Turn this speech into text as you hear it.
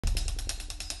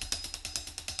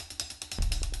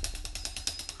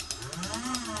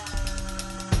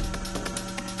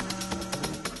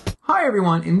Hi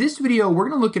everyone, in this video we're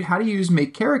going to look at how to use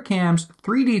Makera CAM's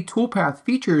 3D toolpath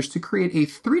features to create a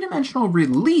three-dimensional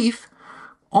relief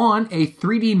on a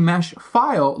 3D mesh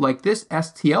file like this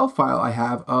STL file I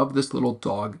have of this little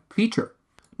dog feature.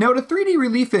 Now what a 3D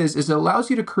relief is it allows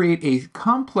you to create a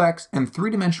complex and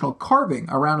three-dimensional carving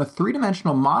around a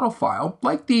three-dimensional model file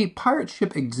like the pirate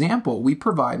ship example we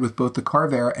provide with both the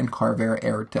Carvera and Carvera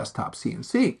Air Desktop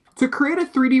CNC. To create a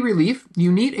 3D relief,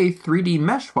 you need a 3D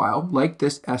mesh file like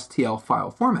this STL file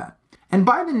format. And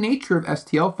by the nature of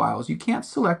STL files, you can't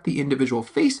select the individual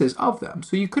faces of them.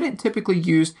 So you couldn't typically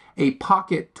use a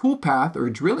pocket toolpath or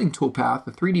a drilling toolpath,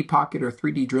 a 3D pocket or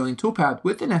 3D drilling toolpath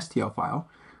with an STL file.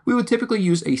 We would typically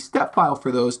use a step file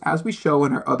for those as we show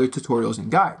in our other tutorials and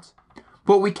guides.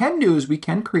 But what we can do is we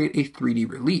can create a 3D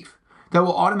relief that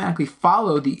will automatically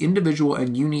follow the individual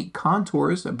and unique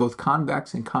contours of both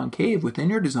convex and concave within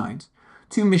your designs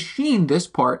to machine this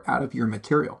part out of your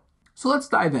material. So let's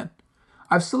dive in.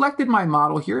 I've selected my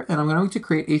model here and I'm going to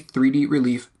create a 3D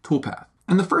relief toolpath.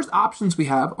 And the first options we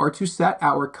have are to set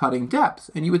our cutting depths.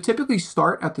 And you would typically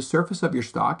start at the surface of your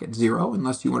stock at 0,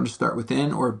 unless you want to start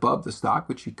within or above the stock,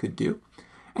 which you could do.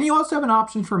 And you also have an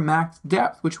option for max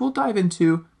depth, which we'll dive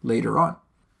into later on.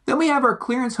 Then we have our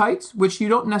clearance heights, which you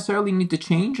don't necessarily need to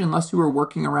change unless you are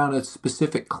working around a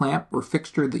specific clamp or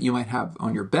fixture that you might have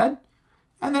on your bed.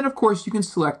 And then of course you can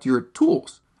select your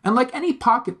tools. And like any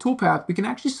pocket toolpath, we can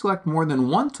actually select more than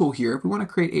one tool here if we want to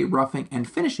create a roughing and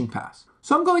finishing pass.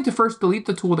 So I'm going to first delete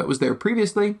the tool that was there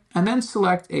previously and then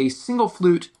select a single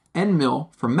flute end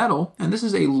mill for metal. And this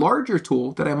is a larger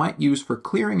tool that I might use for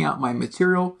clearing out my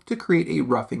material to create a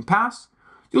roughing pass.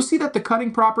 You'll see that the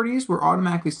cutting properties were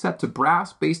automatically set to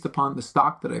brass based upon the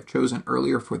stock that I've chosen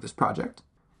earlier for this project.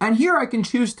 And here I can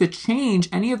choose to change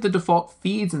any of the default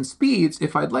feeds and speeds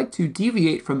if I'd like to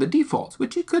deviate from the defaults,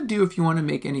 which you could do if you want to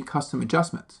make any custom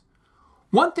adjustments.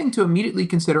 One thing to immediately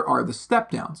consider are the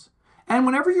step downs. And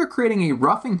whenever you're creating a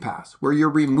roughing pass where you're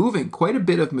removing quite a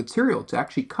bit of material to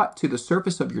actually cut to the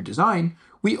surface of your design,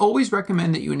 we always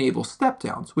recommend that you enable step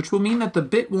downs, which will mean that the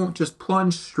bit won't just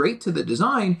plunge straight to the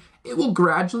design, it will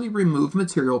gradually remove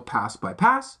material pass by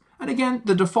pass. And again,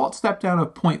 the default step down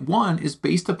of 0.1 is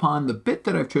based upon the bit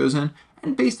that I've chosen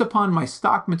and based upon my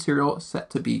stock material set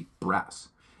to be brass.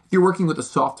 If you're working with a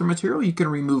softer material, you can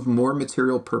remove more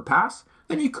material per pass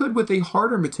than you could with a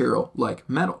harder material like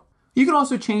metal. You can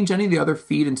also change any of the other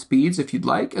feed and speeds if you'd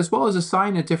like, as well as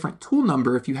assign a different tool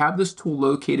number if you have this tool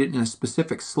located in a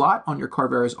specific slot on your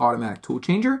Carvera's automatic tool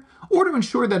changer, or to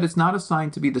ensure that it's not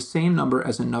assigned to be the same number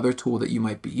as another tool that you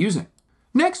might be using.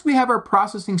 Next, we have our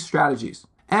processing strategies.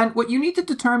 And what you need to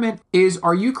determine is,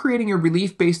 are you creating a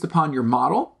relief based upon your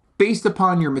model, based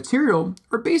upon your material,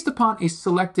 or based upon a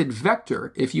selected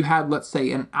vector if you had, let's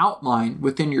say, an outline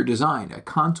within your design, a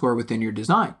contour within your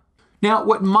design. Now,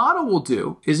 what model will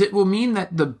do is it will mean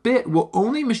that the bit will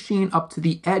only machine up to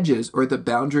the edges or the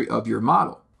boundary of your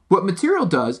model. What material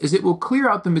does is it will clear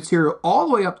out the material all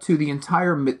the way up to the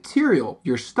entire material,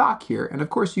 your stock here. And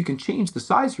of course, you can change the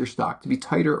size of your stock to be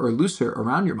tighter or looser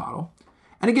around your model.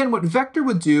 And again, what vector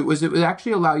would do is it would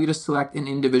actually allow you to select an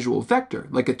individual vector,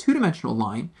 like a two-dimensional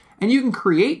line, and you can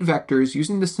create vectors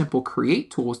using the simple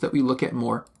create tools that we look at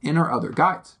more in our other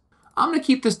guides. I'm going to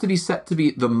keep this to be set to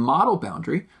be the model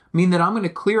boundary, meaning that I'm going to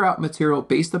clear out material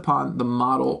based upon the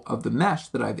model of the mesh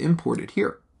that I've imported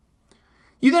here.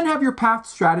 You then have your path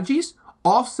strategies.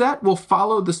 Offset will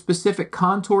follow the specific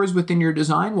contours within your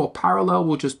design, while parallel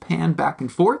will just pan back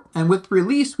and forth. And with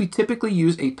release, we typically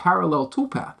use a parallel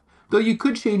toolpath, though you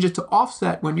could change it to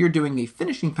offset when you're doing a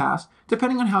finishing pass,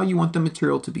 depending on how you want the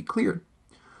material to be cleared.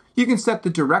 You can set the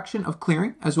direction of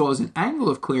clearing as well as an angle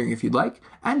of clearing if you'd like,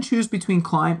 and choose between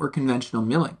climb or conventional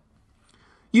milling.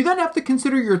 You then have to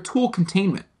consider your tool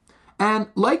containment. And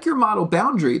like your model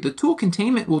boundary, the tool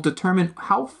containment will determine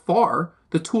how far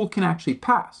the tool can actually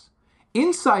pass.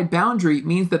 Inside boundary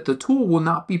means that the tool will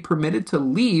not be permitted to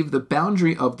leave the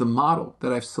boundary of the model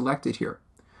that I've selected here.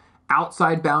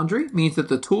 Outside boundary means that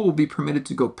the tool will be permitted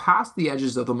to go past the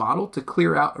edges of the model to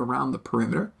clear out around the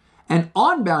perimeter. And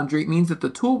on boundary means that the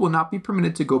tool will not be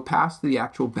permitted to go past the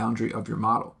actual boundary of your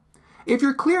model. If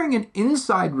you're clearing an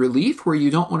inside relief where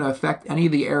you don't want to affect any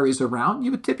of the areas around,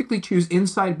 you would typically choose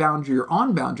inside boundary or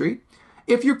on boundary.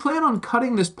 If you plan on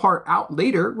cutting this part out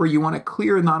later, where you want to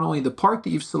clear not only the part that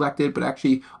you've selected, but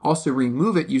actually also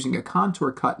remove it using a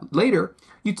contour cut later,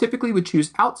 you typically would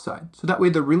choose outside. So that way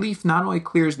the relief not only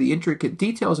clears the intricate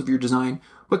details of your design,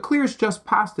 but clears just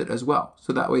past it as well.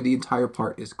 So that way the entire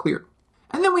part is cleared.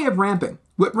 And then we have ramping.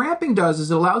 What ramping does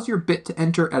is it allows your bit to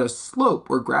enter at a slope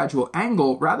or gradual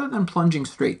angle rather than plunging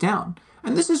straight down.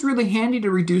 And this is really handy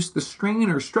to reduce the strain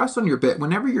or stress on your bit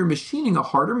whenever you're machining a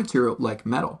harder material like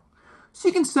metal. So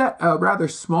you can set a rather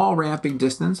small ramping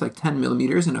distance, like 10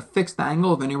 millimeters, and a fixed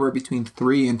angle of anywhere between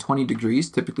 3 and 20 degrees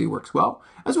typically works well,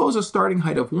 as well as a starting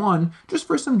height of 1, just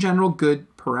for some general good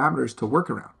parameters to work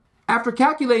around. After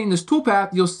calculating this toolpath,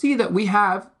 you'll see that we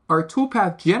have our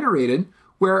toolpath generated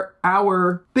where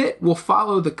our bit will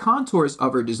follow the contours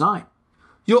of our design.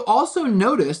 You'll also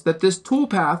notice that this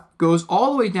toolpath goes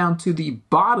all the way down to the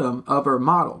bottom of our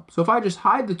model. So if I just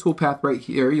hide the toolpath right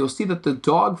here, you'll see that the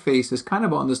dog face is kind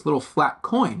of on this little flat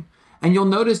coin. And you'll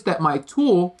notice that my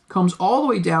tool comes all the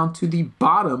way down to the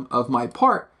bottom of my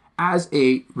part as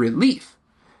a relief.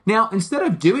 Now, instead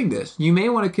of doing this, you may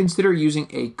want to consider using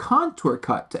a contour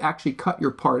cut to actually cut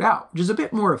your part out, which is a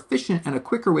bit more efficient and a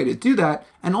quicker way to do that,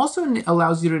 and also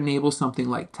allows you to enable something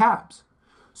like tabs.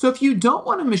 So if you don't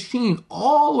want to machine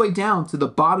all the way down to the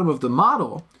bottom of the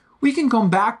model, we can come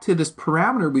back to this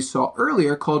parameter we saw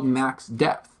earlier called max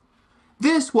depth.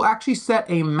 This will actually set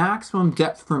a maximum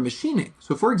depth for machining.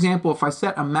 So for example, if I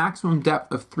set a maximum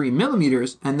depth of 3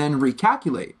 millimeters and then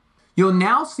recalculate, you'll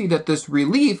now see that this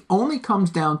relief only comes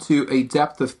down to a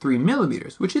depth of 3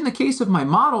 millimeters, which in the case of my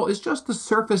model is just the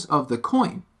surface of the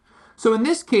coin. So in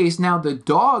this case, now the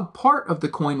dog part of the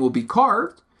coin will be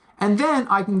carved, and then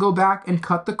I can go back and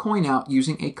cut the coin out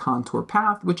using a contour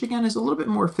path, which again is a little bit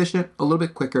more efficient, a little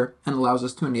bit quicker, and allows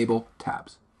us to enable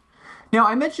tabs. Now,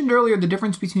 I mentioned earlier the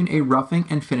difference between a roughing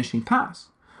and finishing pass.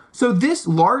 So this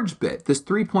large bit, this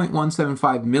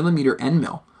 3.175 millimeter end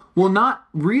mill, will not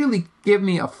really give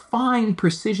me a fine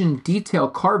precision detail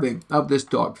carving of this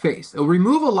dog face. It'll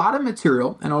remove a lot of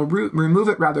material, and I'll remove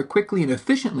it rather quickly and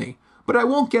efficiently, but I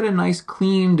won't get a nice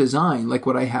clean design like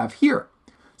what I have here.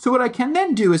 So what I can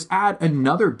then do is add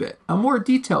another bit, a more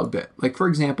detailed bit, like for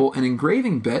example, an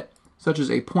engraving bit, such as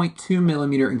a 0.2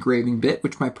 millimeter engraving bit,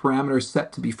 which my parameter is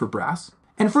set to be for brass.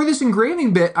 And for this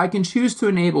engraving bit, I can choose to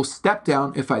enable step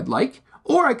down if I'd like,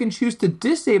 or I can choose to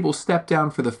disable step down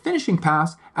for the finishing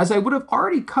pass, as I would have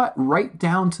already cut right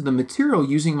down to the material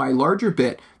using my larger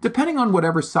bit, depending on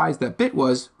whatever size that bit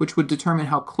was, which would determine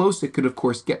how close it could of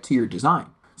course get to your design.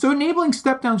 So enabling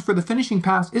step downs for the finishing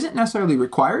pass isn't necessarily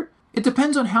required. It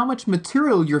depends on how much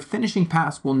material your finishing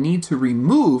pass will need to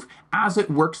remove as it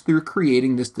works through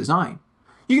creating this design.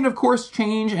 You can of course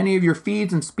change any of your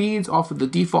feeds and speeds off of the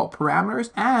default parameters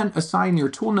and assign your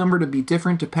tool number to be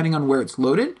different depending on where it's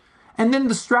loaded. And then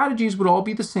the strategies would all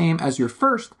be the same as your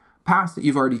first pass that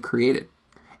you've already created.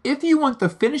 If you want the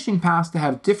finishing pass to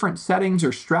have different settings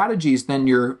or strategies than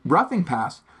your roughing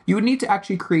pass, you would need to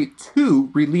actually create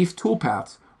 2 relief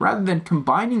toolpaths rather than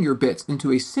combining your bits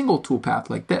into a single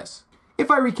toolpath like this. If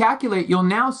I recalculate, you'll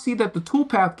now see that the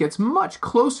toolpath gets much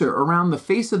closer around the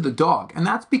face of the dog, and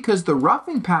that's because the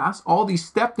roughing pass, all these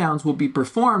step downs will be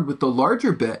performed with the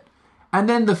larger bit, and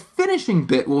then the finishing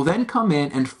bit will then come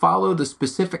in and follow the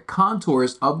specific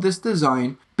contours of this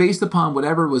design based upon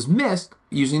whatever was missed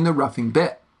using the roughing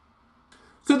bit.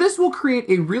 So this will create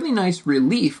a really nice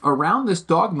relief around this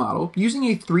dog model using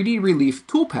a 3D relief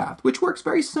toolpath, which works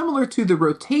very similar to the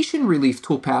rotation relief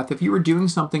toolpath if you were doing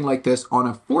something like this on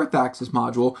a 4th axis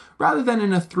module rather than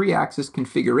in a 3-axis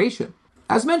configuration.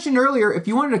 As mentioned earlier, if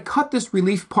you wanted to cut this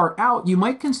relief part out, you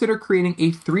might consider creating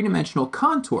a 3-dimensional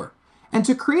contour. And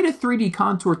to create a 3D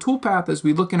contour toolpath, as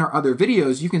we look in our other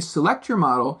videos, you can select your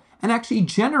model and actually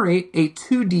generate a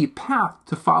 2D path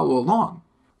to follow along.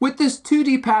 With this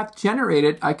 2D path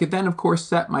generated, I could then of course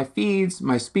set my feeds,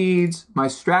 my speeds, my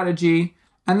strategy,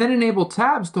 and then enable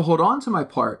tabs to hold on to my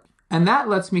part. And that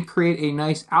lets me create a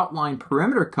nice outline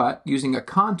perimeter cut using a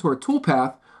contour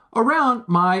toolpath around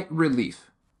my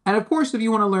relief. And of course, if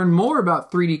you want to learn more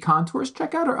about 3D contours,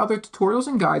 check out our other tutorials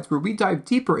and guides where we dive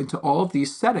deeper into all of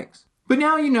these settings. But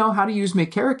now you know how to use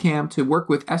Makera CAM to work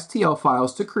with STL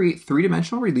files to create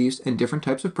 3-dimensional reliefs and different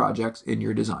types of projects in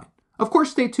your design. Of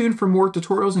course, stay tuned for more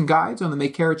tutorials and guides on the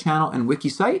Makera channel and wiki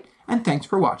site, and thanks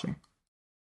for watching.